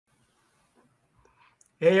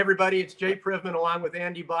Hey, everybody, it's Jay Privman along with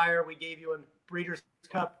Andy Beyer. We gave you a Breeders'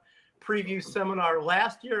 Cup preview seminar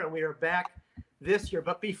last year, and we are back this year.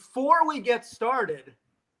 But before we get started,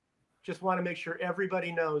 just want to make sure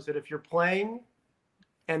everybody knows that if you're playing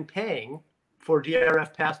and paying for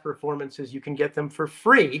DRF past performances, you can get them for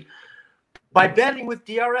free by betting with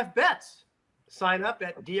DRF Bets. Sign up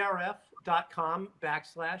at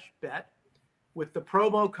drf.com/bet with the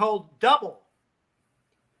promo code DOUBLE.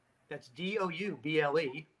 That's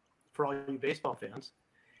DOUBLE for all you baseball fans.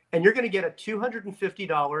 And you're going to get a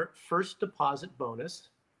 $250 first deposit bonus.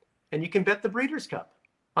 And you can bet the Breeders' Cup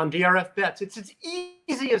on DRF Bets. It's as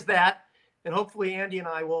easy as that. And hopefully Andy and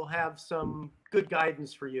I will have some good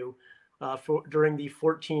guidance for you during the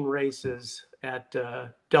 14 races at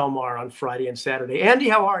Del Mar on Friday and Saturday. Andy,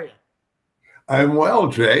 how are you? I'm well,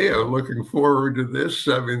 Jay. I'm looking forward to this.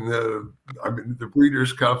 I mean, the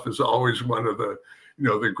Breeders' Cup is always one of the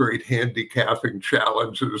the great handicapping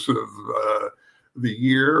challenges of the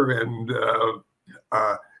year. And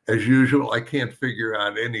as usual, I can't figure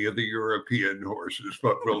out any of the European horses,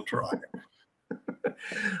 but we'll try.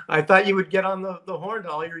 I thought you would get on the horn to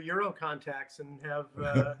all your Euro contacts and have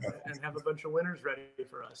a bunch of winners ready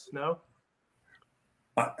for us. No?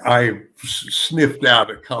 I sniffed out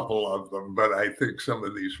a couple of them, but I think some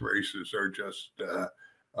of these races are just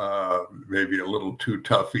maybe a little too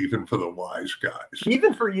tough even for the wise guys.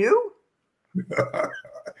 Even for you?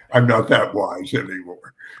 I'm not that wise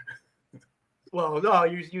anymore. Well, no,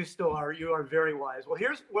 you still are. You are very wise. Well,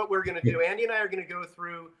 here's what we're going to do. Andy and I are going to go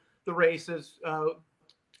through the races.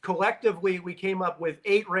 Collectively, we came up with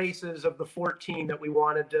 8 races of the 14 that we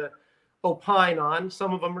wanted to opine on.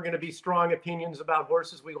 Some of them are going to be strong opinions about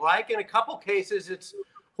horses we like. In a couple cases, it's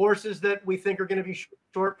horses that we think are going to be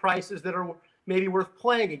short prices that are maybe worth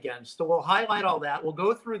playing against. So we'll highlight all that. We'll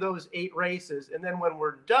go through those 8 races. And then when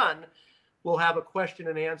we're done, we'll have a question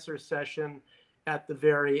and answer session at the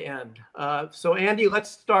very end. So Andy,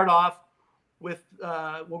 let's start off with,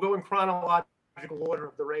 we'll go in chronological order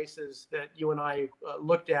of the races that you and I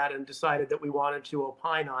looked at and decided that we wanted to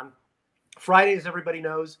opine on. Friday, as everybody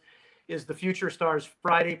knows, is the Future Stars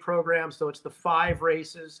Friday program. So it's the 5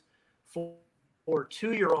 races for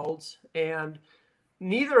 2-year-olds. And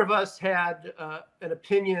neither of us had an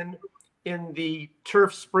opinion in the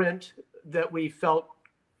turf sprint that we felt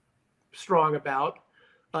strong about,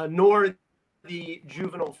 nor the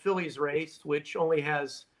juvenile fillies race, which only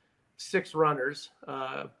has 6 runners.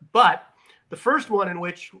 But the first one in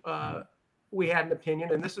which we had an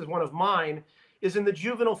opinion, and this is one of mine, is in the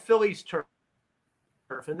juvenile fillies turf.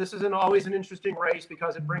 And this is always an interesting race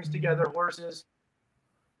because it brings together horses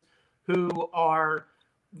who are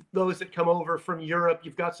those that come over from Europe.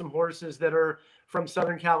 You've got some horses that are from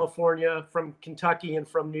Southern California, from Kentucky, and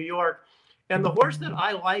from New York. And the horse that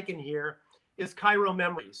I like in here is Cairo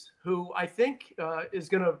Memories, who I think is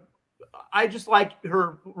going to, I just like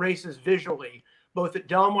her races visually, both at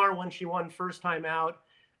Del Mar when she won first time out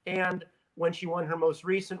and when she won her most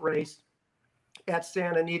recent race at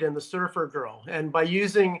Santa Anita in the Surfer Girl. And by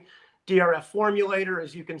using DRF Formulator,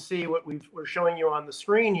 as you can see what we're showing you on the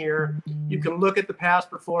screen here, you can look at the past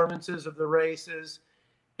performances of the races.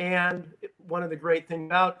 And one of the great things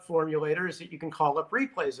about Formulator is that you can call up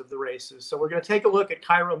replays of the races. So we're going to take a look at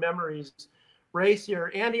Cairo Memories race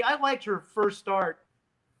here. Andy, I liked her first start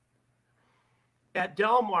at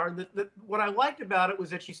Del Mar. What I liked about it was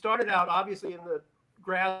that she started out obviously in the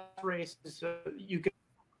grass races. You can,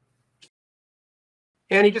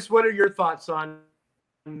 Andy, just what are your thoughts on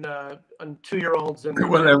 2-year-olds and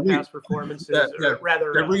past performances? The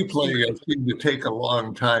replay seemed to take a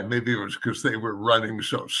long time. Maybe it was because they were running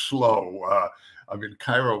so slow. I mean,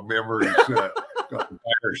 Cairo Memories got a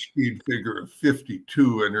higher speed figure of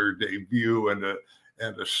 52 in her debut and a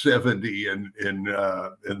 70 in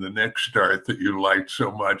the next start that you liked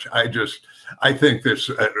so much. I think that's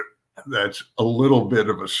a little bit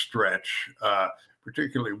of a stretch,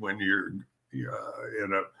 particularly when you're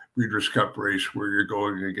in a Breeders' Cup race where you're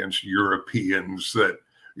going against Europeans that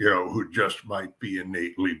who just might be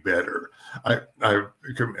innately better. I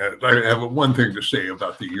have one thing to say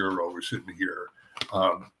about the Euros in here.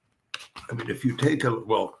 I mean, if you take a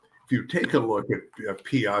look at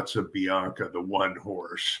Piazza Bianca, the one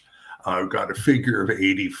horse, got a figure of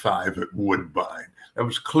 85 at Woodbine. That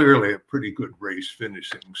was clearly a pretty good race,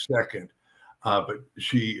 finishing second. But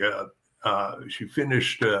she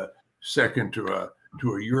finished second to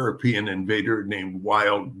a European invader named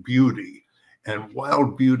Wild Beauty. And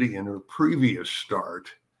Wild Beauty in her previous start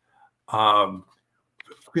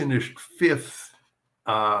finished 5th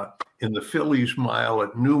in the Fillies Mile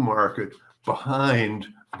at Newmarket behind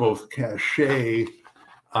both Cachet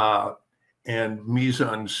and Mise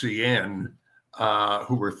en Scène,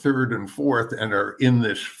 who were third and fourth and are in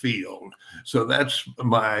this field. So that's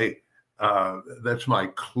my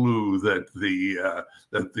clue that the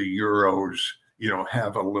Euros,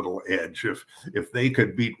 have a little edge. If they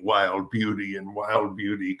could beat Wild Beauty, and Wild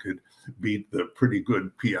Beauty could beat the pretty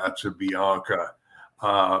good Piazza Bianca,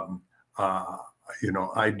 I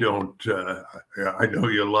don't. I know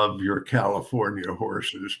you love your California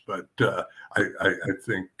horses, but I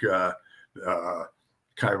think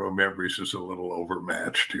Cairo Memories is a little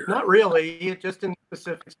overmatched here. Not really, just in a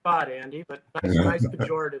specific spot, Andy. But nice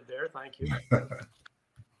pejorative there. Thank you.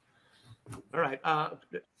 All right.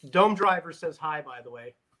 Dome Driver says hi, by the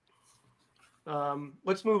way.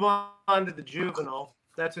 Let's move on to the Juvenile.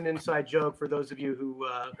 That's an inside joke for those of you who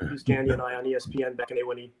used Andy and I on ESPN back in the day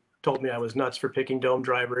when he told me I was nuts for picking Dome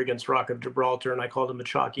Driver against Rock of Gibraltar, and I called him a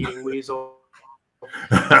chalk-eating weasel.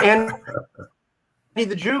 And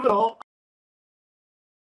the Juvenile.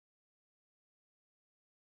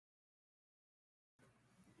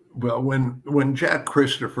 Well, when Jack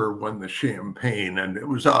Christopher won the Champagne, and it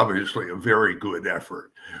was obviously a very good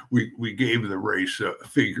effort, we gave the race a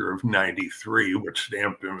figure of 93, which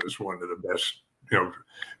stamped him as one of the best,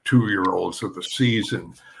 2-year-olds of the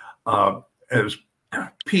season. As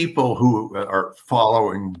people who are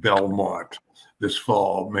following Belmont this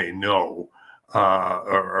fall may know,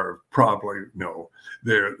 or probably know,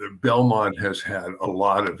 the Belmont has had a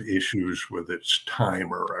lot of issues with its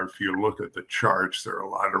timer. If you look at the charts, there are a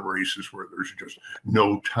lot of races where there's just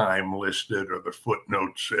no time listed, or the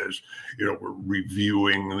footnote says, we're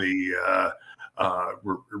reviewing the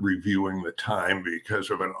time because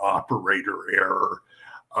of an operator error.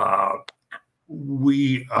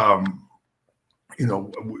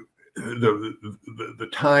 The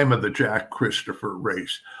time of the Jack Christopher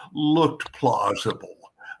race looked plausible,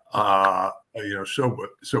 so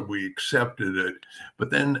we accepted it. But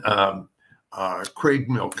then Craig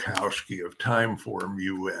Milkowski of Timeform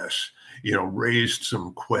US, raised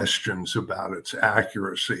some questions about its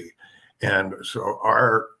accuracy, and so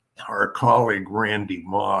our colleague Randy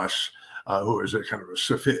Moss, who is a kind of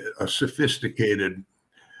a sophisticated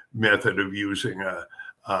method of using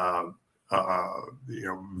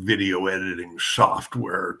video editing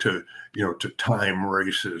software to time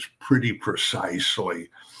races pretty precisely.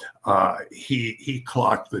 He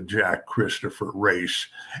clocked the Jack Christopher race,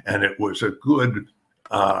 and it was a good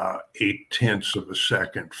 0.8 of a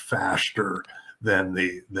second faster than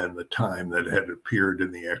the time that had appeared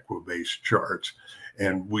in the Equibase charts.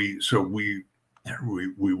 And we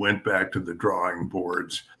went back to the drawing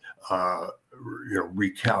boards,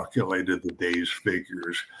 recalculated the day's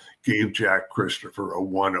figures, gave Jack Christopher a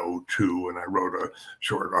 102, and I wrote a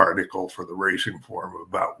short article for the Racing Forum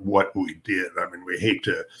about what we did. I mean, we hate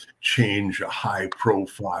to change a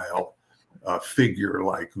high-profile figure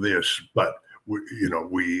like this, but when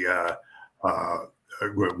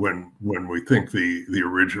we think the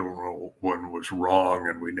original one was wrong,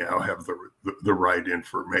 and we now have the right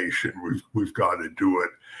information, we've got to do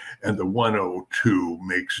it. And the 102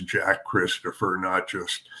 makes Jack Christopher not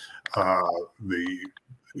just a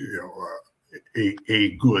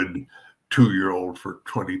good 2-year-old for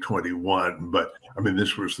 2021, but I mean,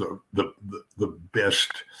 this was the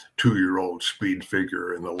best 2-year-old speed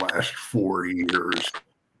figure in the last 4 years.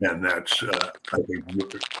 And that's, I think,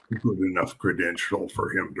 good enough credential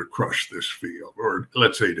for him to crush this field, or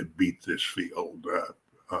let's say to beat this field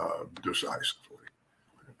decisively.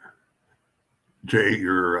 Jay,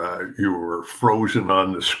 you were frozen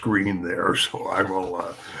on the screen there, so I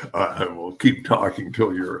will keep talking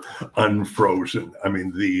till you're unfrozen. I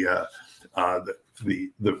mean, the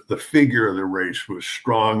figure of the race was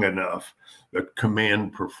strong enough that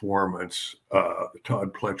Command Performance, the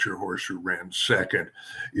Todd Pletcher horse who ran second,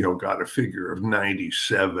 got a figure of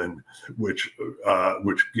 97, which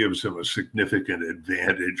gives him a significant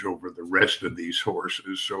advantage over the rest of these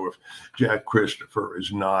horses. So if Jack Christopher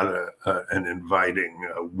is not an inviting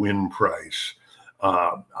win price,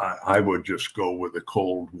 I would just go with a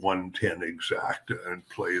cold 110 exacta and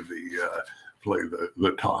play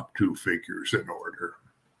the top 2 figures in order.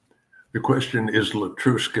 The question is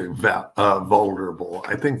Latruska vulnerable?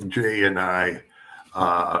 I think Jay and I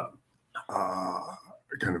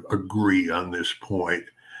kind of agree on this point.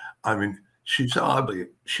 I mean, she's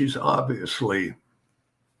obviously,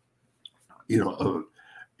 a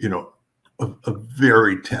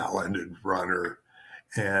very talented runner,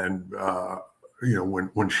 and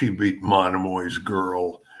when she beat Monomoy's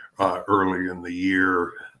Girl early in the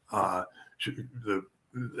year, that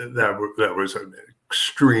was an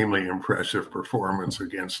extremely impressive performance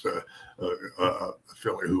against a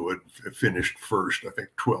filly who had finished first, I think,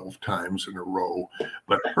 12 times in a row.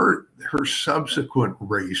 But her subsequent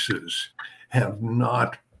races have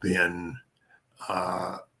not been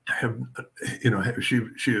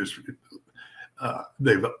she is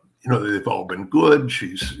they've all been good.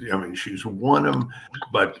 She's won them,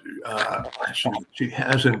 but she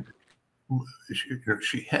hasn't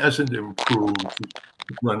improved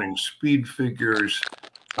running speed figures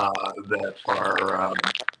that are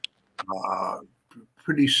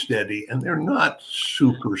pretty steady, and they're not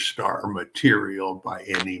superstar material by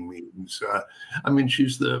any means.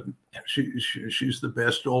 She's the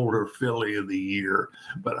best older filly of the year,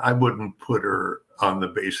 but I wouldn't put her on the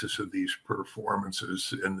basis of these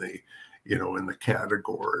performances in the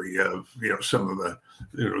category of some of the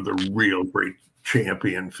the real great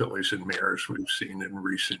champion fillies and mares we've seen in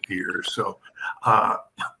recent years. So on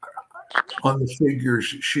the figures,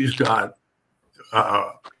 she's got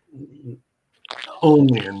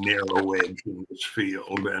only a narrow edge in this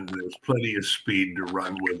field, and there's plenty of speed to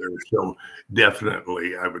run with her. So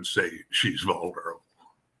definitely, I would say she's vulnerable.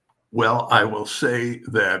 Well, I will say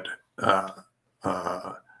that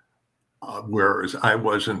whereas I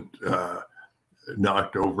wasn't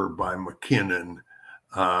knocked over by McKinnon,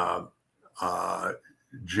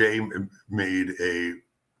 Jay made a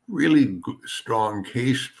really strong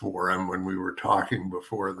case for him when we were talking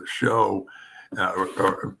before the show,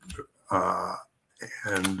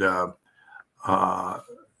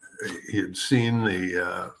 he had seen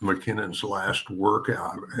the McKinnon's last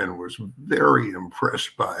workout and was very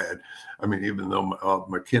impressed by it. I mean, even though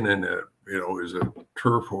McKinnon, is a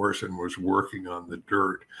turf horse and was working on the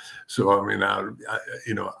dirt, so I mean, out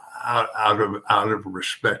of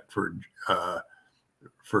respect for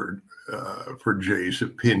Jay's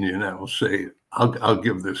opinion, I will say I'll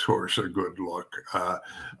give this horse a good look.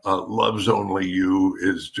 Loves Only You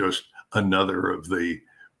is just another of the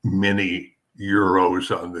many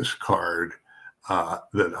Euros on this card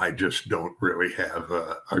that I just don't really have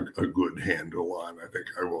a good handle on. I think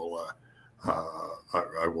I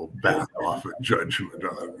will back off a judgment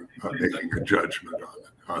on making a judgment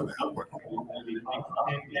on that one.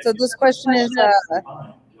 So this question is,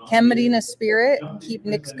 can Medina Spirit keep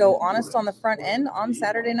Knicks Go honest on the front end on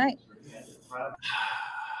Saturday night?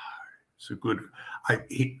 It's a good.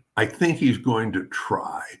 I think he's going to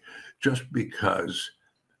try, just because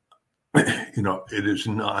it is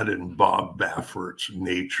not in Bob Baffert's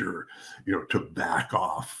nature, to back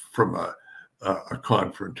off from a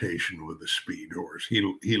confrontation with a speed horse.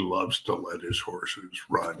 He loves to let his horses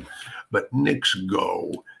run, but Knicks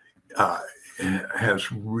Go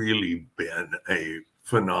has really been a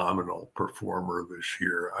phenomenal performer this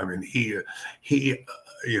year. I mean, he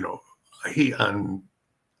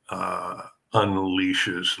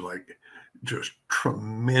unleashes like just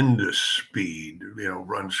tremendous speed,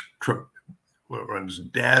 runs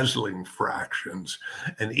dazzling fractions,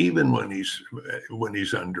 and even when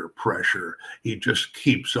he's under pressure, he just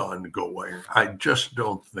keeps on going. I just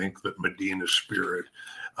don't think that Medina Spirit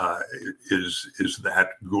is that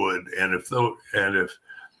good, and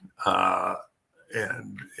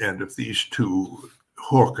if these two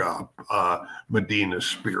hook up, Medina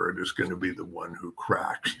Spirit is going to be the one who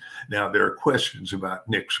cracks. Now, there are questions about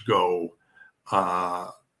Knicks Go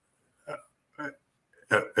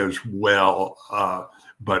as well,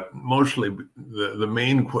 but mostly the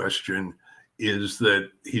main question is that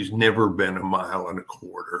he's never been a mile and a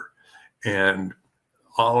quarter, and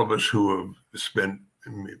all of us who have spent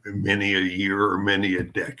many a year or many a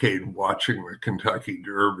decade watching the Kentucky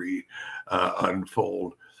Derby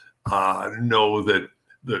unfold know that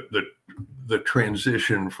the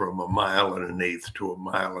transition from a mile and an eighth to a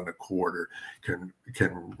mile and a quarter can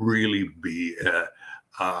really be a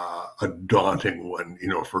daunting one,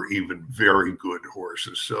 for even very good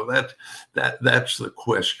horses. So that's the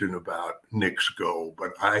question about Knicks Go.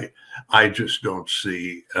 But I just don't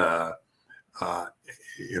see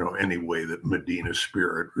any way that Medina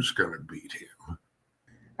Spirit was going to beat him.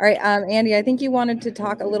 All right, Andy, I think you wanted to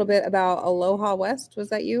talk a little bit about Aloha West. Was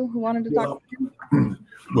that you who wanted to talk?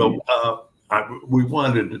 Well, we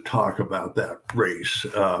wanted to talk about that race,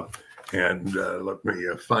 and let me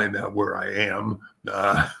find out where I am.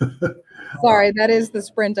 Sorry, that is the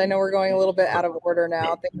sprint. I know we're going a little bit out of order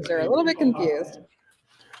now. Things are a little bit confused.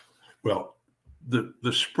 Well,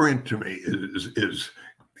 the sprint to me is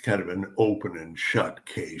kind of an open and shut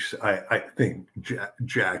case. I think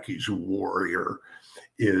Jackie's Warrior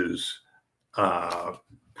is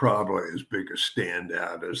probably as big a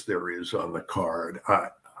standout as there is on the card. I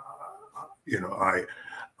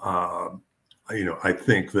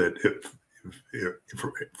think that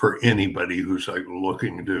for anybody who's like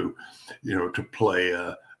looking to, to play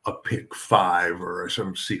a pick 5 or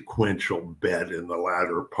some sequential bet in the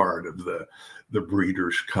latter part of the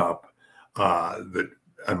Breeders' Cup.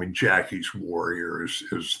 Jackie's Warrior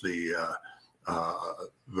is the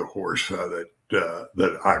horse that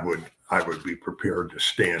I would be prepared to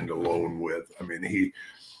stand alone with. I mean,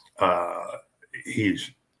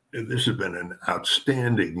 this has been an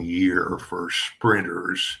outstanding year for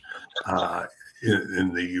sprinters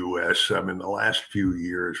in the U.S. I mean, the last few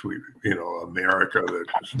years, America, that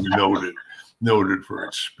is noted for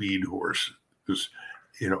its speed horses,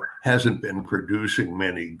 hasn't been producing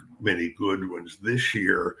many good ones. This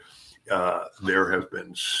year, there have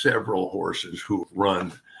been several horses who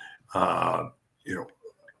run,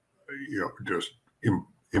 just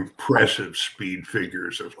impressive speed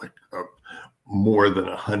figures of more than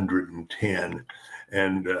 110,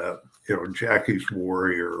 and Jackie's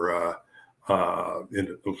Warrior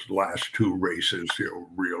in those last 2 races,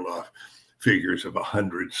 reeled off figures of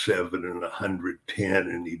 107 and 110,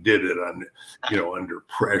 and he did it on, under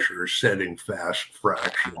pressure, setting fast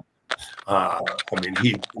fraction.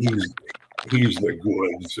 He's the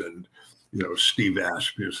goods, and Steve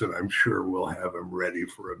Asmussen, I'm sure we'll have him ready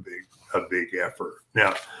for a big effort.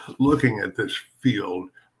 Now, looking at this field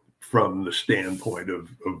from the standpoint of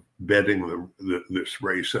betting this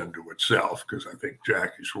race unto itself, because I think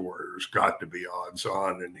Jackie's Warrior's got to be odds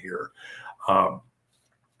on in here. I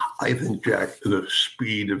think the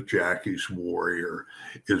speed of Jackie's Warrior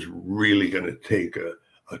is really going to take a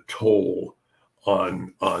toll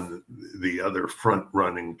on the other front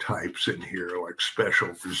running types in here, like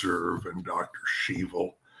Special Reserve and Dr.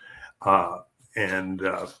 Sheevel.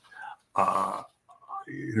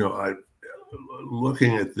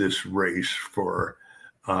 Looking at this race for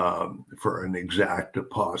an exacta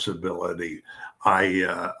possibility,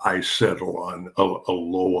 I settle on a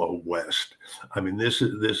Loa West. I mean, this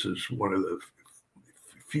is one of the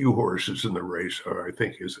few horses in the race I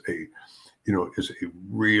think is a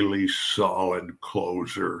really solid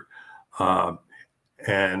closer,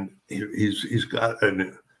 and he's got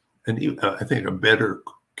I think a better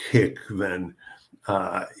kick than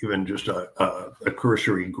even just a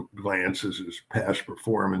cursory glance as his past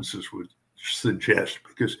performances would suggest,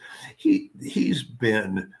 because he's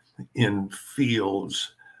been in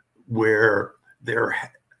fields where there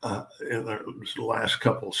in the last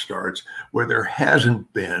couple starts where there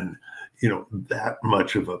hasn't been that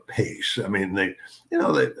much of a pace. I mean, the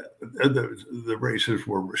races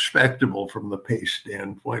were respectable from the pace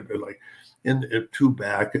standpoint, but like in 2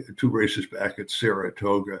 races back at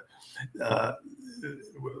Saratoga,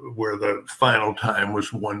 where the final time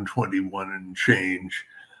was 1:21 and change.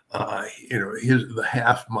 The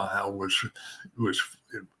half mile was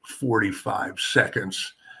 45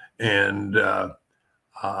 seconds, and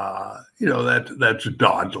that's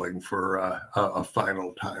dawdling for a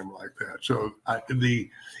final time like that. So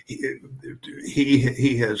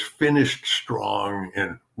he has finished strong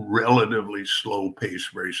in relatively slow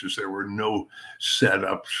pace races. There were no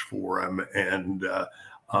setups for him, and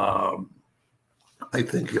I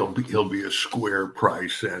think he'll be a square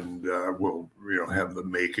price, and will have the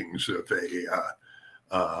makings of a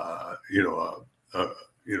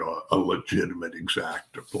legitimate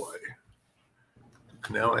exacta play.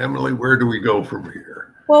 Now, Emily, where do we go from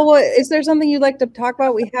here? Well, is there something you'd like to talk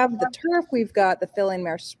about? We have the turf, we've got the filling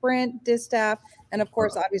mare sprint, distaff, and of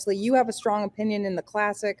course, obviously, you have a strong opinion in the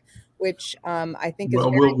classic, which I think is.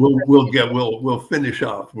 Well, we'll finish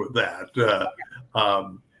off with that.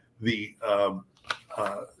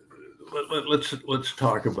 Let's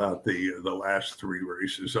talk about the last 3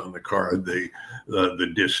 races on the card: the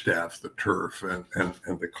distaff, the turf, and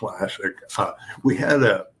the classic.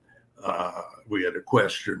 We had a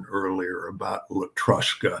question earlier about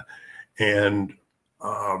Latruska, and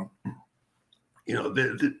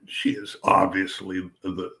she is obviously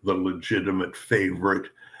the legitimate favorite,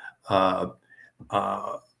 but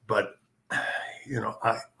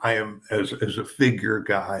I am, as a figure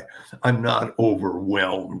guy, I'm not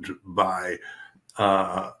overwhelmed by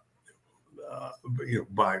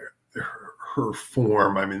by her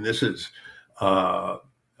form. I mean, this is her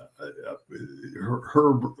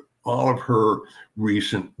all of her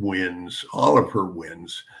recent wins,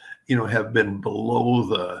 have been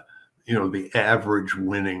below the average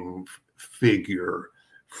winning figure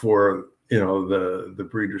for the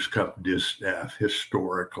Breeders' Cup distaff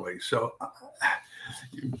historically. So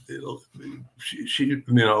she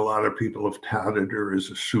a lot of people have touted her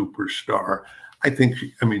as a superstar. I think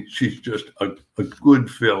she's just a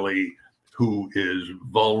good filly who is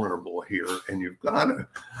vulnerable here, and you've got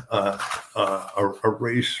a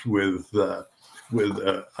race with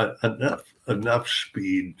enough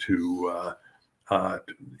speed to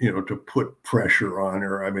to put pressure on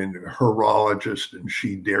her. I mean, horologist and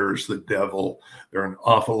She Dares the Devil. There are an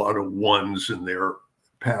awful lot of ones in their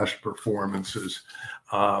past performances.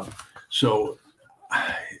 So,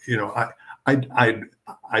 I'd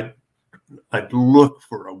look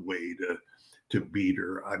for a way to beat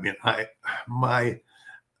her. I mean, my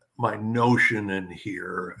notion in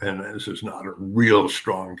here, and this is not a real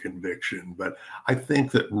strong conviction, but I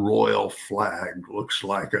think that Royal Flag looks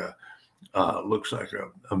like a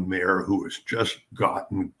mare who has just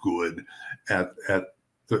gotten good at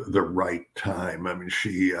the right time. I mean,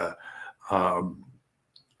 she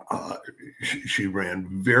ran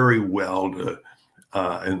very well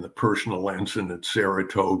in the personal ensign at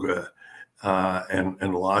Saratoga,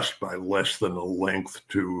 and lost by less than a length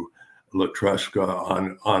to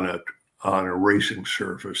Latruska on a racing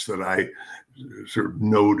surface that I sort of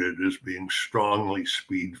noted as being strongly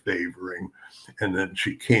speed favoring. And then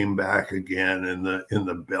she came back again in the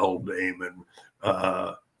Beldame, and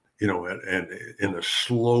and in a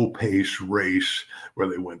slow pace race where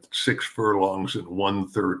they went 6 furlongs in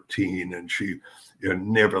 1:13, and she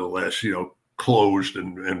nevertheless closed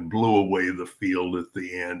and blew away the field at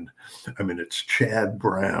the end. I mean, it's Chad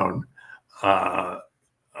Brown,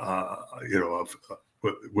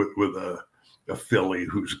 with a filly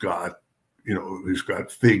who's got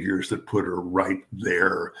figures that put her right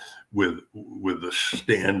there with a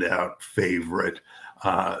standout favorite.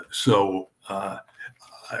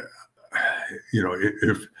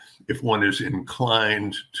 If one is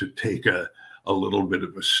inclined to take a little bit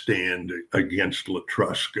of a stand against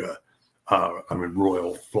Latruska, I mean,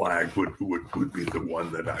 Royal Flag would be the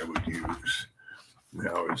one that I would use.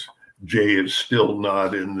 Now, Jay is still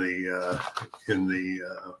not on the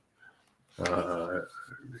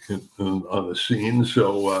scene,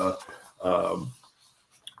 so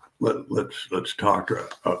let's talk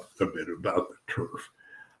a bit about the turf.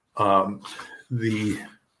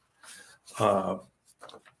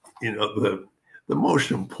 The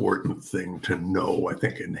most important thing to know, I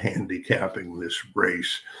think, in handicapping this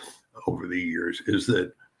race over the years is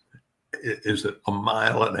that a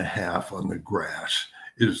mile and a half on the grass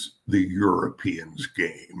is the Europeans'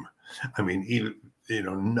 game. I mean, even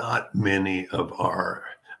not many of our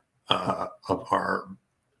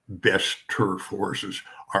best turf horses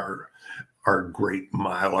are great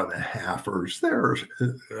mile and a halfers. There's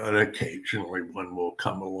and occasionally one will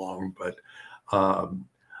come along, but I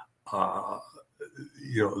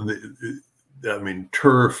mean,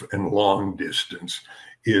 turf and long distance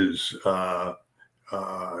is what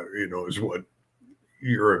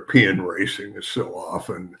European racing is so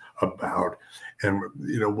often about. And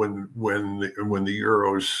when the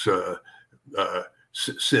Euros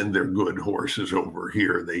send their good horses over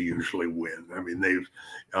here, they usually win. I mean, the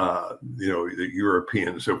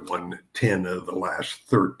Europeans have won 10 of the last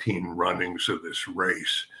 13 runnings of this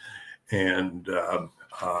race, and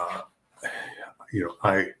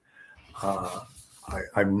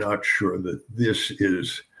I'm not sure that this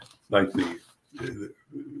is like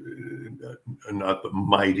not the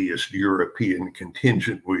mightiest European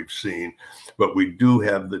contingent we've seen, but we do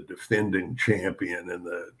have the defending champion in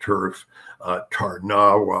the turf,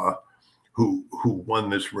 Tarnawa, who won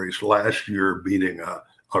this race last year, beating a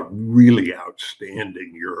really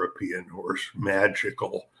outstanding European horse,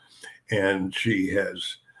 Magical, and she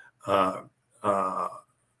has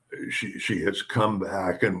come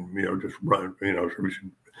back and just run,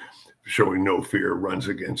 showing no fear, runs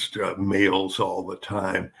against males all the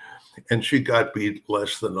time. And she got beat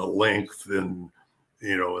less than a length in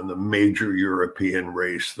the major European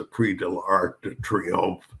race, the Prix de l'Arc de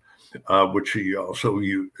Triomphe, which she also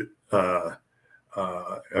used. I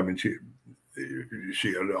mean,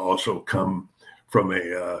 she had also come from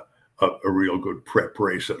a real good prep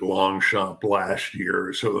race at Longchamp last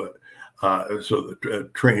year. So the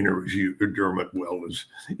trainer, Dermot Well,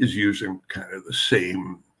 is using kind of the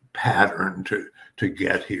same pattern to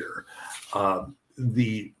get here.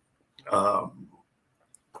 The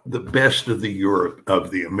best of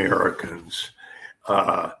the Americans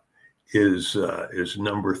is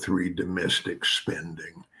number 3, Domestic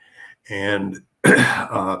Spending, and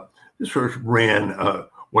this horse ran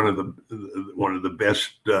one of the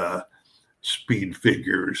best speed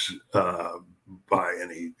figures by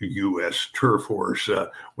any U.S. turf horse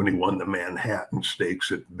when he won the Manhattan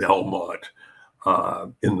Stakes at Belmont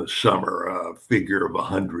in the summer, a figure of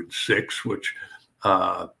 106, which is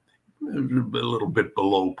a little bit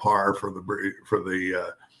below par for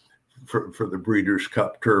the for the Breeders'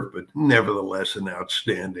 Cup Turf, but nevertheless an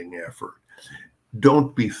outstanding effort.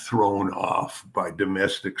 Don't be thrown off by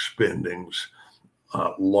Domestic Spending's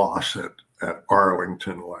loss at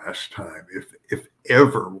Arlington last time. If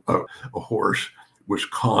ever a horse was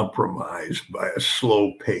compromised by a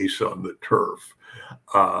slow pace on the turf,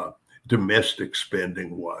 Domestic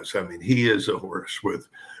Spending was. I mean, he is a horse with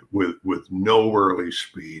no early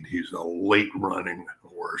speed. He's a late running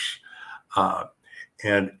horse,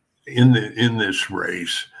 and in this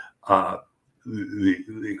race,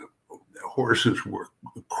 the horses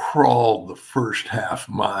crawled the first half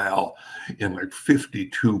mile in like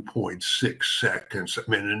 52.6 seconds. I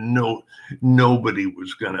mean, and nobody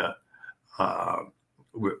was gonna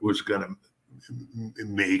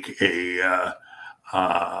make a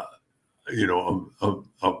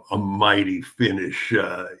a mighty finish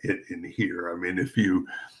in here. I mean, if you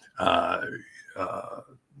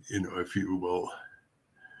if you will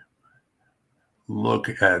look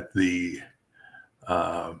at the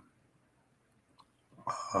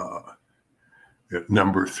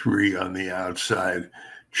number 3 on the outside,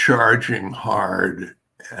 charging hard,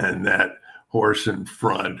 and that horse in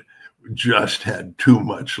front just had too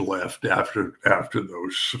much left after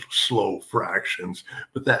those slow fractions,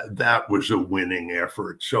 but that was a winning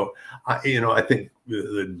effort. So I think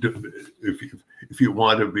if you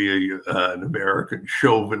want to be an American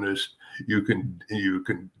chauvinist, you can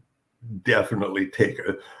definitely take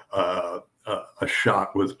a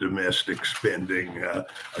shot with Domestic Spending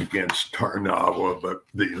against Tarnawa, but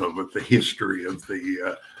the history of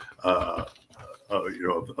the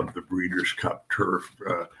of the Breeders' Cup Turf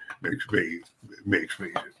makes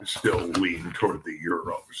me still lean toward the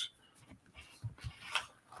Euros.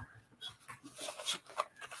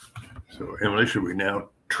 So, Emily, should we now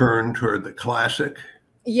turn toward the Classic?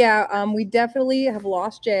 Yeah, we definitely have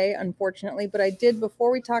lost Jay, unfortunately, but I did,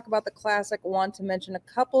 before we talk about the Classic, want to mention a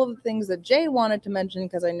couple of things that Jay wanted to mention,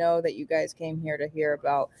 because I know that you guys came here to hear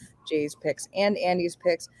about Jay's picks and Andy's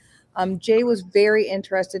picks. Jay was very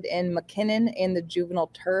interested in McKinnon in the juvenile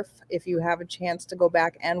turf. If you have a chance to go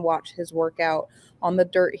back and watch his workout on the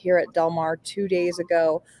dirt here at Del Mar 2 days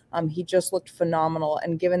ago, he just looked phenomenal.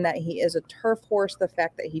 And given that he is a turf horse, the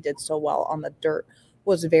fact that he did so well on the dirt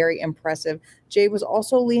was very impressive. Jay was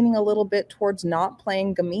also leaning a little bit towards not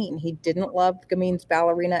playing Gamine. He didn't love Gamine's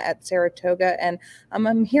Ballerina at Saratoga, and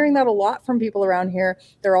I'm hearing that a lot from people around here.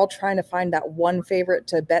 They're all trying to find that one favorite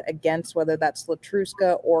to bet against, whether that's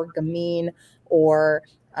Latruska or Gamine or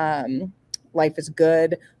Life is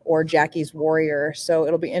Good or Jackie's Warrior. So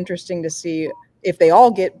it'll be interesting to see if they all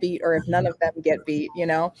get beat or if none of them get beat,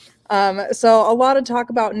 So a lot of talk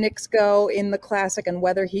about Nick's go in the Classic and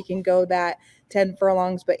whether he can go that 10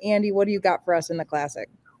 furlongs. But Andy, what do you got for us in the Classic?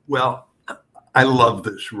 Well, I love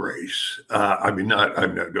this race. I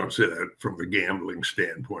don't say that from the gambling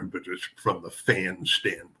standpoint, but just from the fan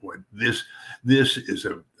standpoint. This is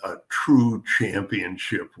a true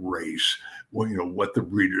championship race. Well, what the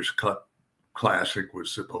Breeders' Cup Classic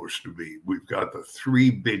was supposed to be. We've got the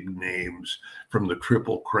 3 big names from the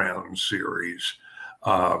Triple Crown series,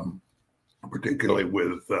 particularly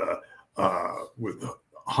with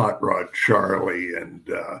Hot Rod Charlie and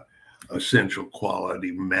Essential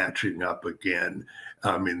Quality matching up again.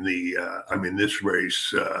 This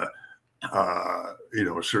race,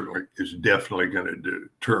 certainly is definitely going to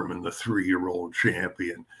determine the 3-year-old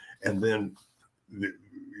champion, and then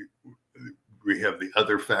we have the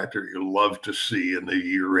other factor you love to see in the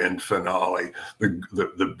year-end finale: the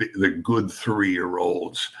good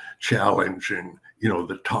 3-year-olds challenging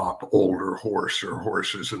the top older horse or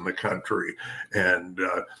horses in the country, and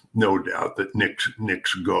no doubt that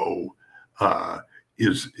Nick's Go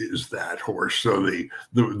is that horse. So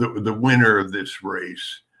the winner of this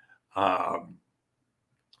race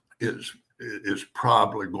is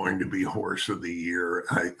probably going to be Horse of the Year.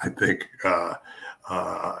 I think.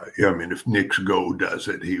 If Nick's Go does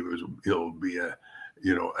it, he'll be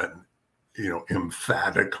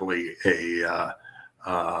emphatically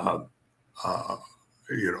an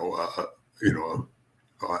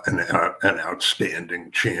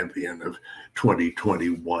outstanding champion of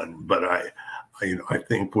 2021. But I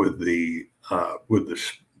think with the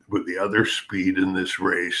other speed in this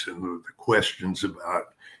race and the questions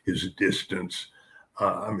about his distance,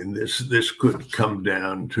 this could come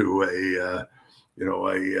down to a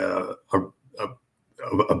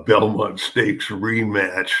Belmont Stakes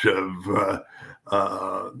rematch of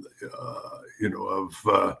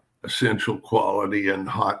Essential Quality and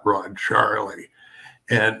Hot Rod Charlie.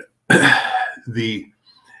 And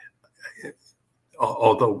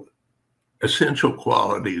although Essential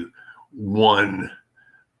Quality won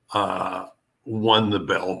won the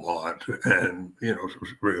Belmont, and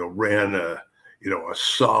ran a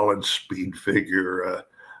solid speed figure,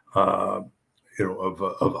 of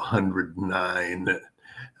 109.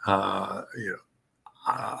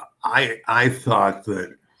 I thought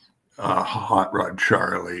that Hot Rod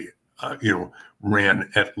Charlie, ran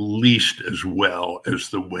at least as well as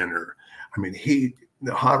the winner. I mean,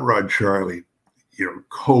 the Hot Rod Charlie,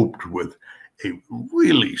 coped with a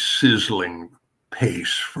really sizzling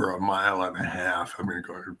pace for 1.5 miles. I mean,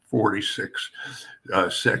 going 46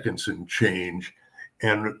 seconds and change,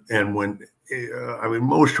 and when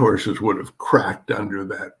most horses would have cracked under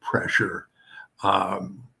that pressure,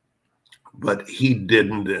 but he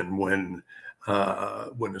didn't. And when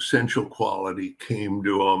Essential Quality came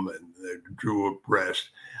to him and they drew abreast,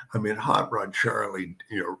 I mean, Hot Rod Charlie,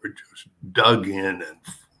 just dug in and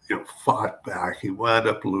fought back. He wound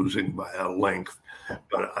up losing by a length,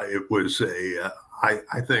 but it was I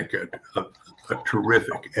think a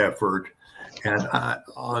terrific effort. And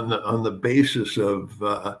on the basis of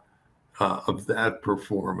that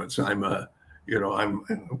performance, I'm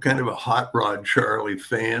kind of a Hot Rod Charlie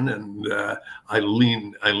fan, and I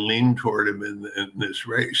lean toward him in this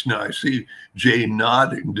race. Now I see Jay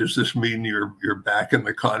nodding. Does this mean you're back in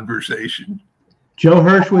the conversation? Joe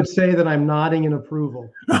Hirsch would say that I'm nodding in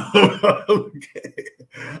approval. Okay.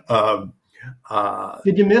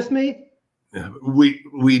 Did you miss me?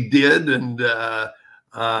 We did, and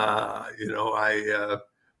I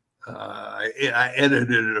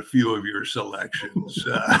edited a few of your selections.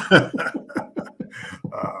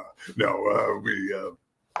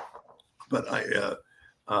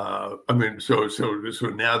 I mean, so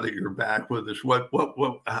now that you're back with us,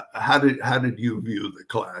 how did you view the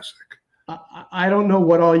Classic? I don't know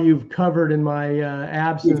what all you've covered in my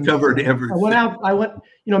absence. You've covered everything.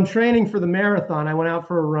 I'm training for the marathon. I went out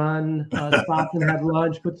for a run, stopped and had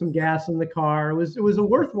lunch, put some gas in the car. It was a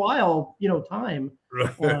worthwhile, time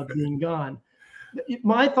being gone.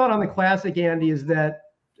 My thought on the Classic, Andy, is that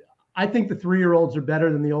I think the 3-year-olds are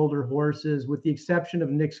better than the older horses, with the exception of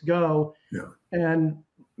Knicks Go. Yeah. And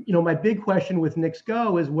my big question with Knicks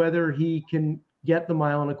Go is whether he can get the 1.25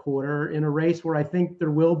 miles in a race where I think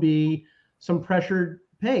there will be some pressured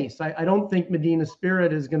pace. I don't think Medina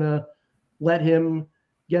Spirit is going to let him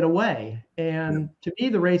get away. And to me,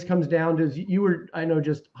 the race comes down to, you were, I know,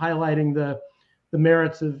 just highlighting the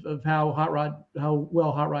merits of how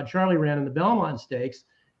well Hot Rod Charlie ran in the Belmont Stakes.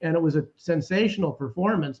 And it was a sensational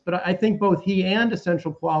performance. But I think both he and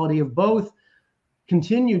Essential Quality have both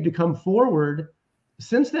continued to come forward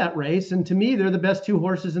since that race. And to me, they're the best 2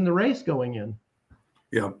 horses in the race going in.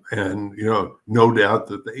 Yeah. And, no doubt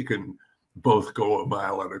that they can both go 1.25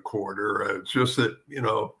 miles. It's just that,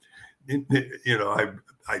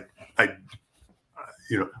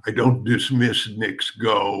 I don't dismiss Knicks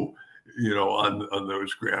Go, on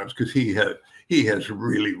those grounds, because he has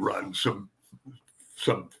really run some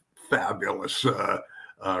fabulous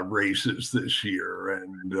races this year,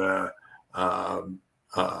 and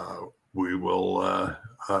we will.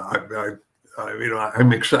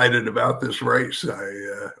 I'm excited about this race.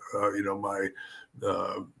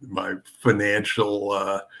 My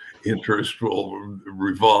financial interest will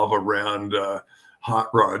revolve around Hot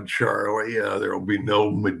Rod Charlie. There will be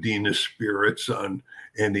no Medina Spirits on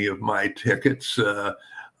any of my tickets, but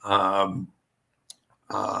I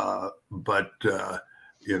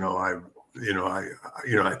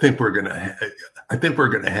think we're gonna. I think we're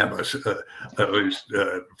gonna have at least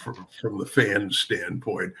from the fan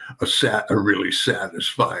standpoint, a really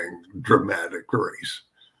satisfying, dramatic race.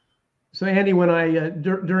 So Andy, when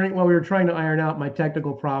while we were trying to iron out my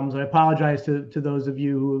technical problems, I apologize to those of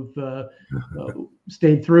you who've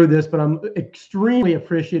stayed through this, but I'm extremely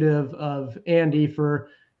appreciative of Andy for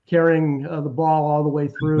carrying the ball all the way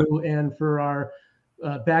through, and for our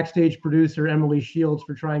backstage producer, Emily Shields,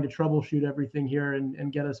 for trying to troubleshoot everything here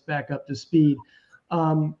and get us back up to speed.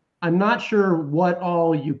 I'm not sure what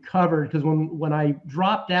all you covered, because when I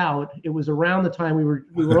dropped out, it was around the time we were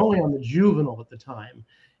only on the Juvenile at the time.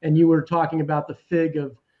 And you were talking about the fig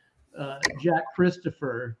of Jack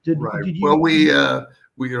Christopher. Did you? Well, we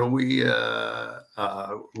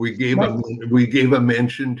gave a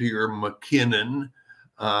mention to your McKinnon.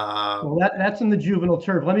 Well, that's in the Juvenile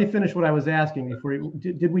turf. Let me finish what I was asking before.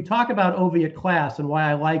 Did we talk about Oviatt Class and why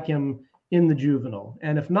I like him in the Juvenile?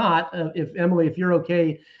 And if not, if Emily, if you're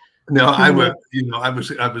okay. No, I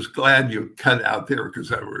was glad you cut out there,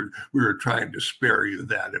 because we were trying to spare you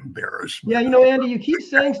that embarrassment. Yeah, Andy, you keep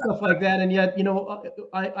saying stuff like that, and yet,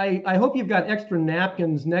 I hope you've got extra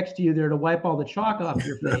napkins next to you there to wipe all the chalk off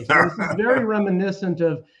your face. This is very reminiscent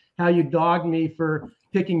of how you dogged me for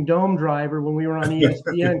picking Dome Driver when we were on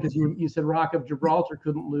ESPN because you said Rock of Gibraltar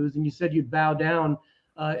couldn't lose, and you said you'd bow down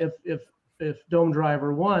if Dome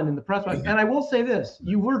Driver won in the press box. And I will say this: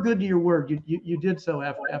 you were good to your word. You did so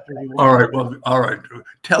after he won. All right. Well, all right.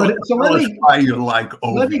 Tell us why you like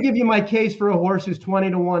Ovi. Let me give you my case for a horse who's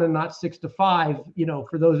 20-1 and not 6-5. You know,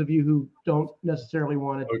 for those of you who don't necessarily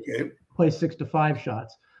want to play 6-5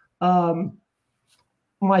 shots.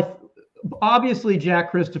 Obviously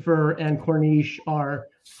Jack Christopher and Corniche are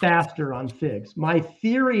faster on figs. My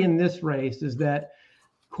theory in this race is that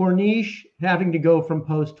Corniche having to go from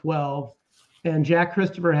post 12 and Jack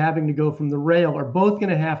Christopher having to go from the rail are both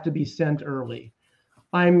going to have to be sent early.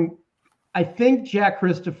 I think Jack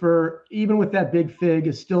Christopher, even with that big fig,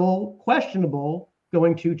 is still questionable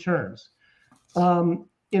going 2 turns.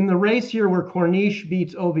 In the race here where Corniche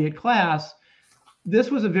beats Oviatt Class,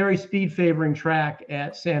 this was a very speed favoring track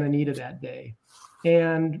at Santa Anita that day.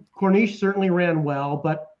 And Corniche certainly ran well,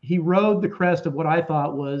 but he rode the crest of what I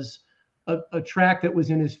thought was a track that was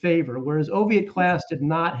in his favor, whereas Oviatt Class did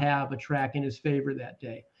not have a track in his favor that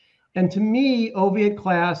day. And to me, Oviatt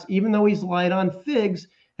Class, even though he's light on figs,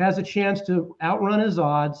 has a chance to outrun his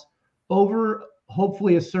odds over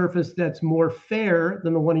hopefully a surface that's more fair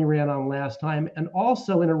than the one he ran on last time, and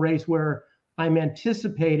also in a race where I'm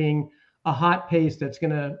anticipating a hot pace that's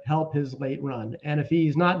going to help his late run. And if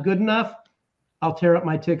he's not good enough, I'll tear up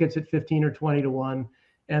my tickets at 15 or 20-1.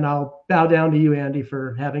 And I'll bow down to you, Andy,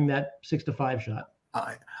 for having that 6-5 shot.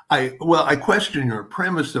 I question your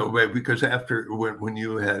premise though, because after when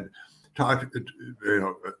you had talked,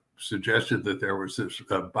 suggested that there was this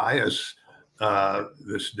bias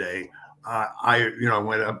this day,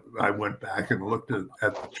 I went back and looked at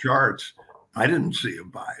the charts. I didn't see a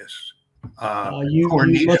bias. You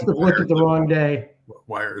must have looked at the wrong day.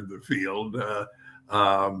 Wired the field,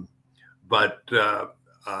 but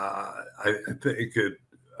I think it.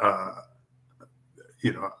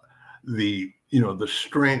 The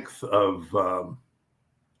strength of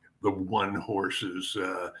the one horses,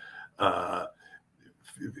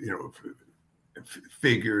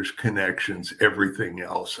 figures, connections, everything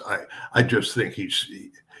else. I just think he's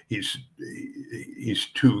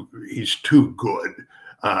too good.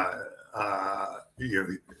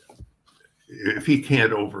 If he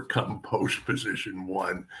can't overcome post position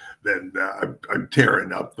 1, then I'm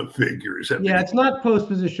tearing up the figures. It's not post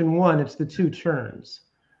position 1; it's the 2 turns.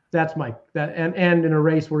 That's and in a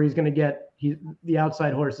race where he's going to get the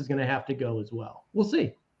outside horse is going to have to go as well. We'll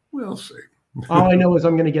see. We'll see. All I know is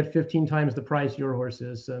I'm going to get 15 times the price your horse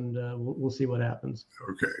is, and we'll see what happens.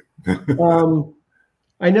 Okay.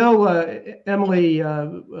 I know Emily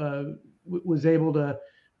was able to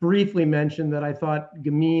briefly mention that I thought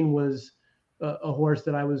Gamine was a horse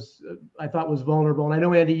that I thought was vulnerable. And I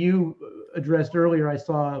know, Andy, you addressed earlier, I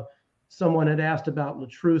saw someone had asked about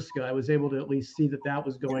Latruska. I was able to at least see that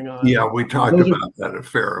was going on. Yeah, we talked about that a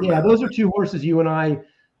fair amount. Yeah, those are 2 horses you and I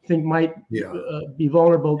think might be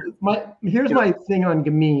vulnerable. Here's my thing on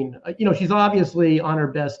Gamine. She's obviously on her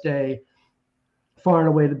best day, far and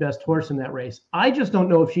away the best horse in that race. I just don't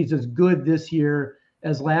know if she's as good this year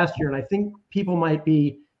as last year. And I think people might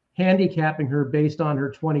be handicapping her based on her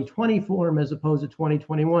 2020 form as opposed to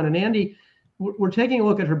 2021. And Andy, we're taking a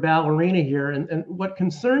look at her ballerina here. And what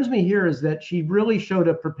concerns me here is that she really showed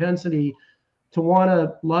a propensity to want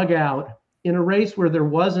to lug out in a race where there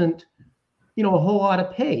wasn't, a whole lot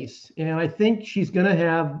of pace. And I think she's going to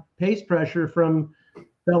have pace pressure from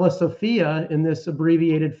Bella Sophia in this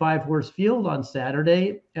abbreviated 5-horse field on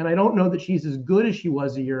Saturday. And I don't know that she's as good as she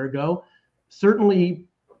was a year ago. Certainly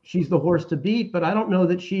she's the horse to beat, but I don't know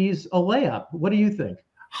that she's a layup. What do you think?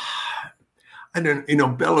 I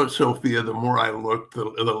don't, Bella Sophia, the more I looked, the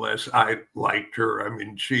less I liked her. I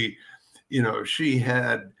mean, she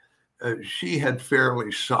had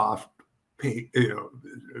fairly soft pace,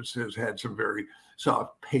 has had some very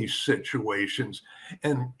soft pace situations.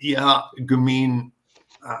 And Gamine,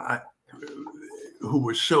 who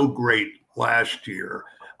was so great last year,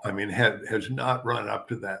 I mean, has not run up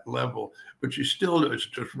to that level, but she still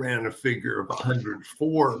just ran a figure of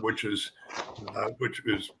 104, which is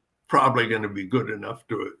probably going to be good enough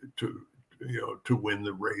to win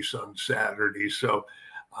the race on Saturday. So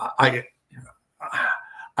I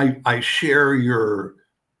share your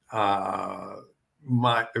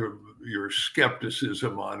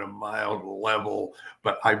skepticism on a mild level,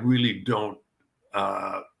 but I really don't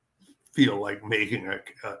feel like making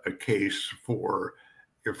a case for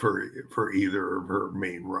either of her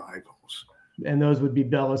main rivals. And those would be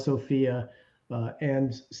Bella Sophia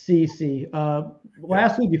and Cece.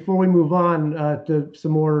 Lastly, before we move on to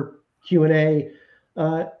some more Q&A,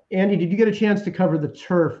 Andy, did you get a chance to cover the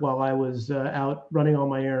turf while I was out running all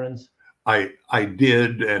my errands? I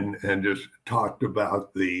did, and just talked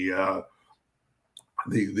about the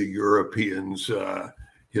Europeans'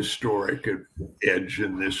 historic edge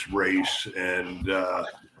in this race, and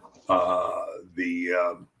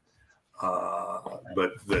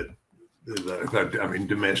but I mean,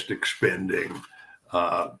 domestic spending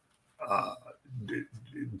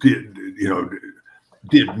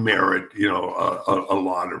did merit a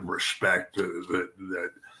lot of respect.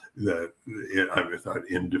 That I thought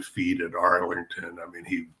in defeat at Arlington, I mean,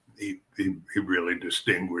 he really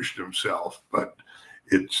distinguished himself. But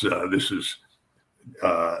this is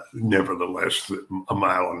nevertheless a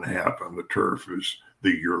mile and a half on the turf is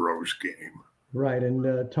the Euros game. Right, and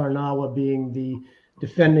Tarnawa being the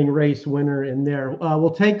defending race winner in there. We'll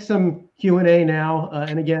take some Q&A now.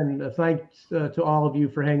 And again, thanks to all of you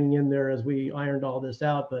for hanging in there as we ironed all this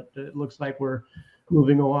out, but it looks like we're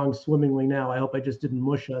moving along swimmingly now. I hope I just didn't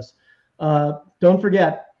mush us. Don't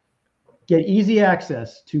forget, get easy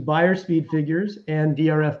access to Beyer speed figures and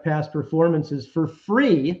DRF past performances for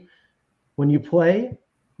free when you play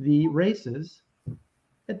the races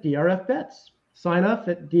at DRF Bets. Sign up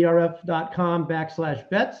at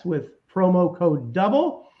drf.com/bets with promo code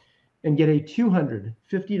DOUBLE and get a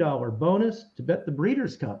 $250 bonus to bet the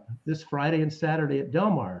Breeders' Cup this Friday and Saturday at Del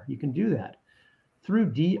Mar. You can do that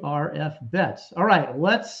through DRF Bets. All right,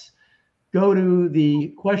 let's go to the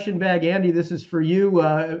question bag. Andy, this is for you.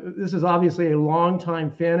 This is obviously a longtime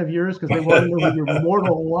fan of yours because they want to know who your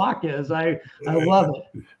mortal lock is. I love it.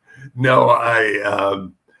 No,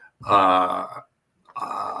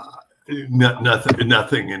 nothing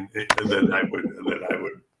that I would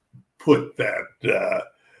put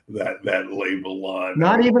that label on.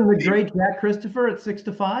 Not even the great Jack Christopher at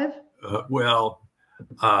 6-5. Well,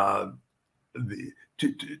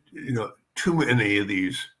 too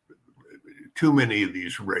many of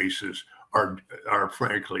these races are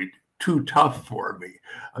frankly too tough for me.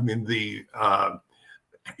 I mean, the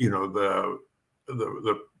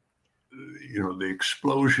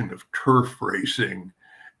explosion of turf racing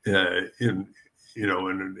in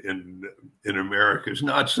America is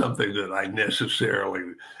not something that I necessarily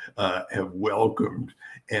have welcomed,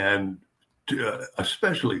 and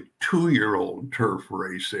especially 2-year-old turf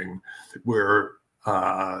racing, where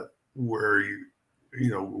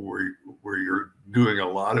you're doing a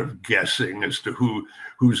lot of guessing as to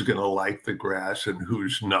who's going to like the grass and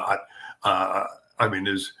who's not. I mean,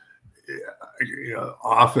 is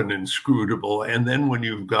often inscrutable, and then when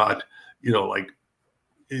you've got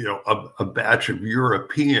a batch of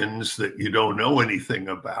Europeans that you don't know anything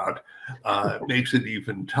about, makes it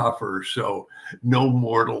even tougher. So no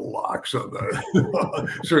mortal locks on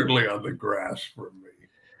certainly on the grass for me.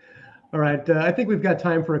 All right. I think we've got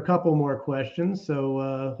time for a couple more questions.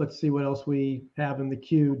 So let's see what else we have in the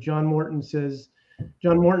queue. John Morton says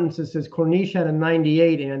Corniche had a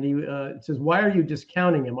 98, Andy. It says, why are you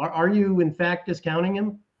discounting him? Are you in fact discounting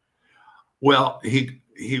him? Well, he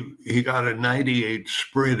got a 98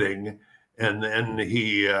 sprinting, and then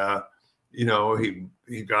he got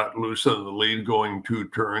loose on the lead going 2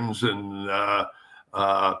 turns, and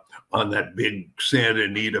on that big Santa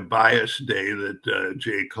Anita bias day that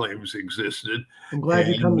Jay claims existed. I'm glad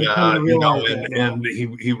you come to realize that. And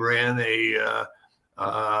he ran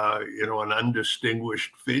an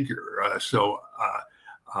undistinguished figure.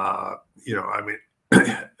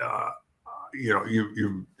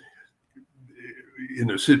 You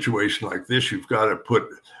in a situation like this, you've got to put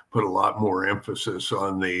a lot more emphasis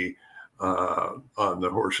on the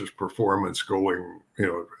horse's performance going,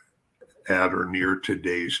 at or near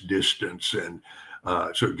today's distance, and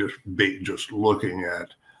so just looking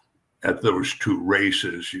at those 2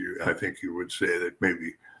 races, I think you would say that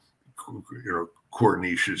maybe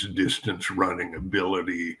Corniche's distance running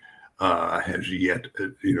ability has yet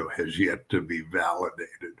to be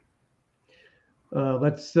validated.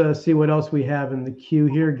 Let's see what else we have in the queue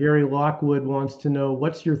here. Gary Lockwood wants to know,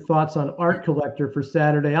 what's your thoughts on Art Collector for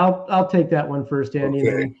Saturday? I'll take that one first, Andy,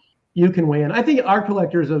 okay. And you can weigh in. I think Art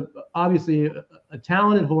Collector is obviously a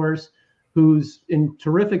talented horse who's in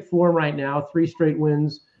terrific form right now, 3 straight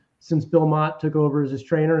wins since Bill Mott took over as his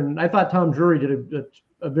trainer. And I thought Tom Drury did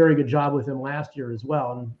a very good job with him last year as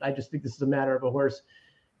well. And I just think this is a matter of a horse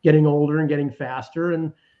getting older and getting faster.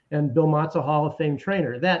 And Bill Mott's a Hall of Fame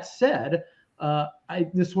trainer. That said,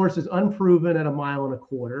 this horse is unproven at 1.25 miles.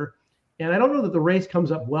 And I don't know that the race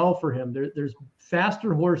comes up well for him. There's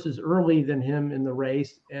faster horses early than him in the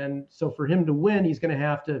race. And so for him to win, he's going to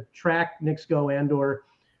have to track Nixco and or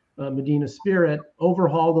Medina Spirit,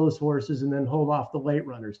 overhaul those horses, and then hold off the late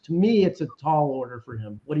runners. To me, it's a tall order for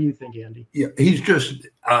him. What do you think, Andy? Yeah, he's just,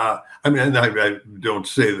 I mean, and I don't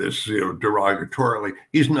say this, derogatorily.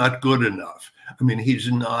 He's not good enough. I mean,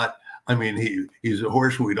 he's not, I mean, he's a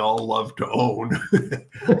horse we'd all love to own,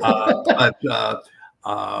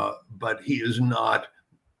 but he is not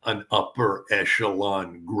an upper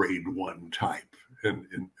echelon grade 1 type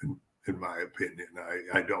in my opinion.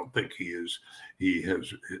 I don't think he's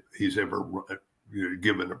ever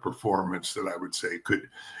given a performance that I would say could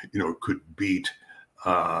beat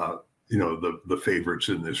the favorites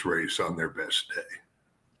in this race on their best day.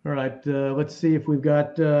 All right, let's see if we've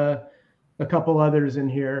got a couple others in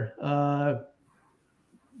here.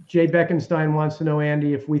 Jay Beckenstein wants to know,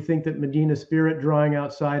 Andy, if we think that Medina Spirit drawing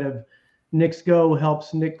outside of Knicks Go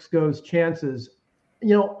helps Knicks Go's chances.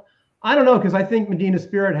 I don't know, because I think Medina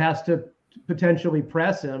Spirit has to potentially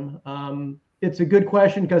press him. It's a good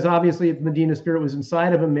question, because obviously if Medina Spirit was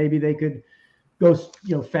inside of him, maybe they could go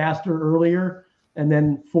faster earlier and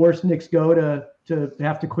then force Knicks Go to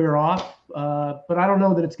have to clear off. But I don't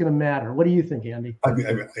know that it's going to matter. What do you think, Andy? I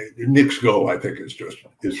mean, Knicks Go, I think, is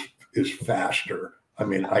faster. I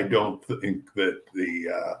mean, I don't think that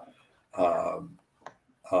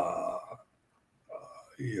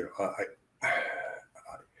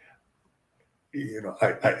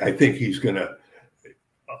I think he's going to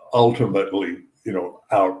ultimately,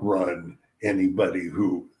 outrun anybody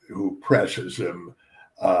who presses him.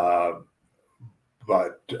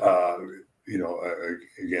 But again,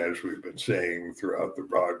 as we've been saying throughout the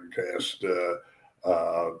broadcast, the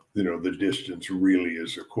distance really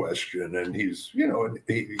is a question, and he's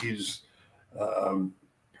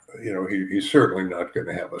certainly not going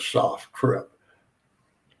to have a soft trip.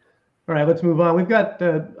 All right, let's move on. We've got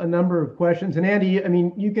a number of questions. And Andy, I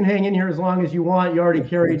mean, you can hang in here as long as you want. You already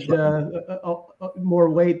carried more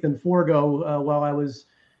weight than Forgo while I was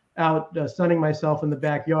out sunning myself in the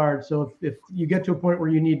backyard. So if you get to a point where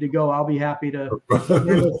you need to go, I'll be happy to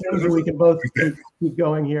handle things, or we can both keep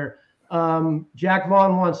going here. Jack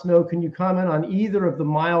Vaughn wants to know, can you comment on either of the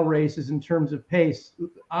mile races in terms of pace?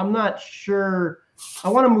 I'm not sure. I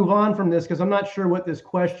want to move on from this because I'm not sure what this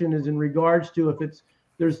question is in regards to.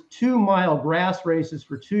 There's 2 mile grass races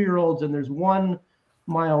for 2-year-olds, and there's 1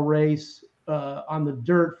 mile race on the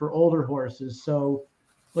dirt for older horses. So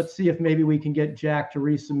let's see if maybe we can get Jack to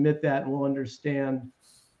resubmit that, and we'll understand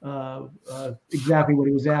exactly what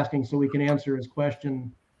he was asking, so we can answer his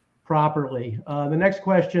question properly. The next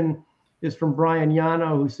question is from Brian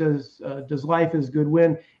Yano, who says, does Life is Good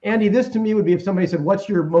win? Andy, this to me would be if somebody said, what's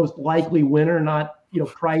your most likely winner? Not,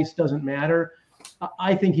 price doesn't matter.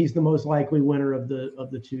 I think he's the most likely winner of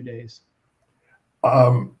the 2 days.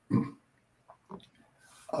 Well,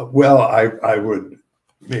 I would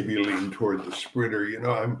maybe lean toward the sprinter.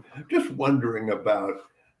 I'm just wondering about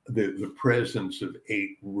the presence of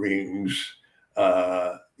 8 rings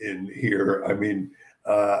in here. I mean,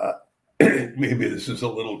 maybe this is a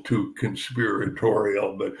little too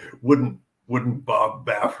conspiratorial, but wouldn't Bob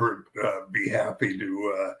Baffert be happy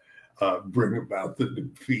to bring about the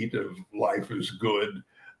defeat of Life is Good?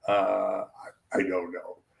 I don't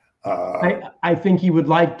know. I think he would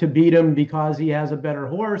like to beat him because he has a better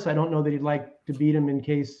horse. I don't know that he'd like to beat him in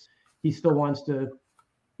case he still wants to,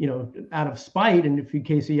 out of spite, and in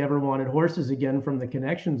case he ever wanted horses again from the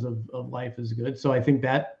connections of Life is Good. So I think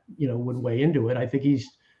that, would weigh into it. I think he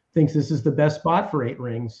thinks this is the best spot for 8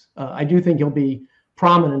 rings. I do think he'll be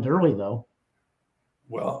prominent early, though.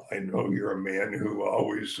 Well, I know you're a man who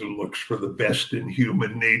always looks for the best in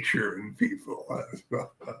human nature in people.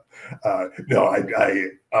 No,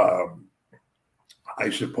 I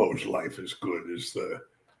suppose Life is Good is the,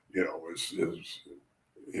 is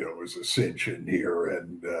a cinch in here,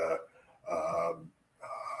 and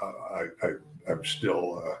I'm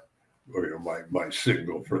still, my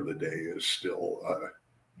signal for the day is still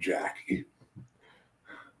Jackie.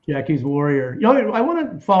 Jackie's Warrior. I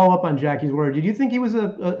want to follow up on Jackie's Warrior. Did you think he was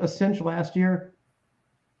a cinch last year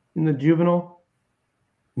in the juvenile?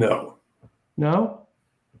 No. No?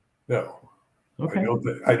 No. Okay.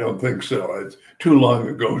 I don't think so. It's too long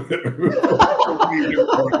ago.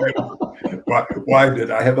 Why did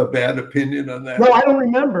I have a bad opinion on that? No, I don't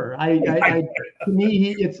remember. To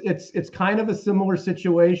me, it's kind of a similar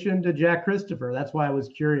situation to Jack Christopher. That's why I was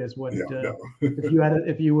curious what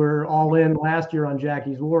if you were all in last year on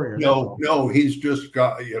Jackie's Warrior. No, he's just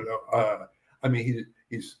got I mean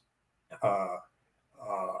he's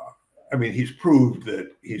he's proved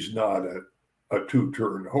that he's not a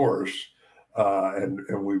 2-turn horse. And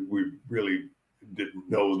we really didn't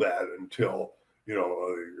know that until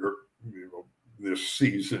this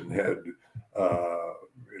season had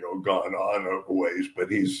gone on a ways, but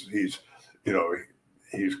he's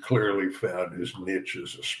clearly found his niche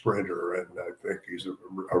as a sprinter, and I think he's a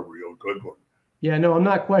real good one. Yeah, no, I'm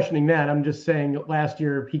not questioning that. I'm just saying last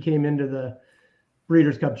year he came into the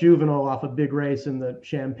Breeders' Cup Juvenile off a big race in the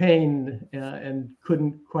Champagne and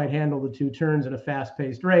couldn't quite handle the 2 turns in a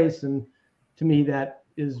fast-paced race. And to me, that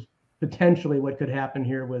is potentially what could happen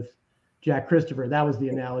here with Jack Christopher. That was the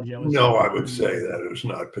analogy I was saying. I would say that is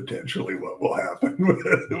not potentially what will happen.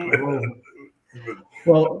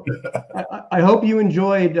 Well, I hope you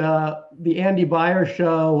enjoyed the Andy Beyer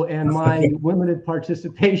show and my limited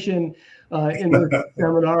participation in the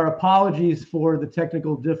seminar. Apologies for the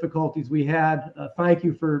technical difficulties we had. Thank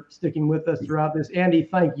you for sticking with us throughout this. Andy,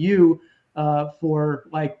 thank you for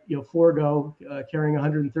Forgo carrying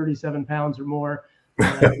 137 pounds or more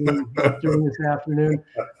during this afternoon.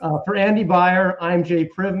 For Andy Beyer, I'm Jay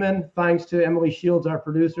Privman. Thanks to Emily Shields, our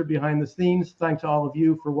producer behind the scenes. Thanks to all of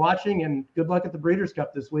you for watching, and good luck at the Breeders'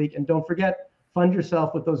 Cup this week. And don't forget, fund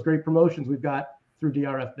yourself with those great promotions we've got through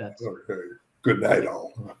DRF Bets. Okay. Good night,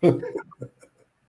 all.